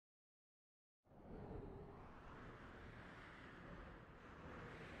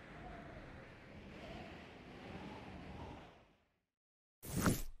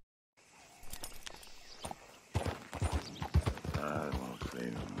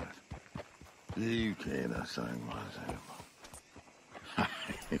You can't sing myself.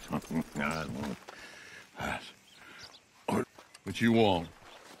 What you want?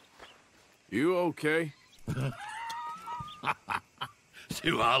 You okay?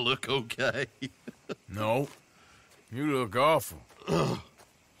 Do I look okay? No. You look awful.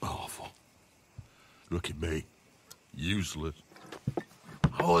 Awful. Look at me. Useless.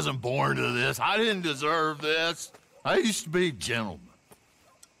 I wasn't born to this. I didn't deserve this. I used to be a gentleman.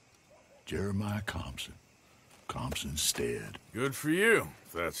 Jeremiah Compson. Compson's stead. Good for you,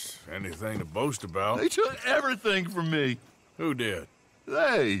 if that's anything to boast about. They took everything from me. Who did?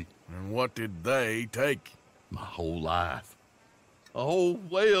 They. And what did they take? My whole life. A whole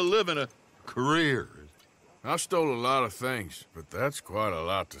way of living, a career. I stole a lot of things, but that's quite a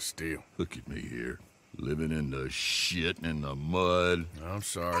lot to steal. Look at me here, living in the shit and in the mud. I'm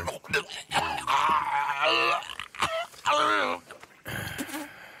sorry.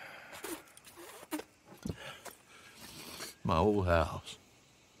 My old house.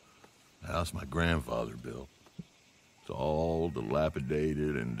 The house my grandfather built. It's all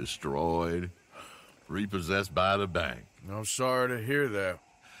dilapidated and destroyed, repossessed by the bank. I'm sorry to hear that.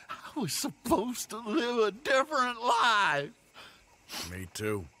 I was supposed to live a different life. Me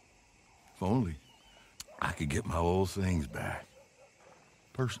too. If only I could get my old things back.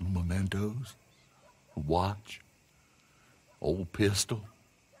 Personal mementos, a watch, old pistol,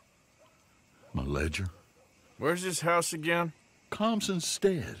 my ledger. Where's this house again? Compson's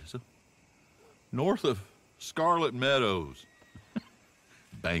Stead, north of Scarlet Meadows.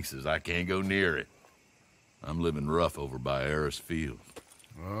 Bank says I can't go near it. I'm living rough over by Harris Field.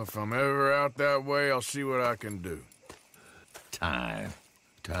 Well, if I'm ever out that way, I'll see what I can do. Time.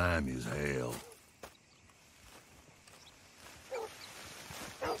 Time is hell.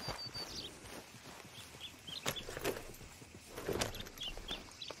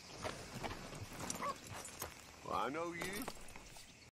 Well, I know you.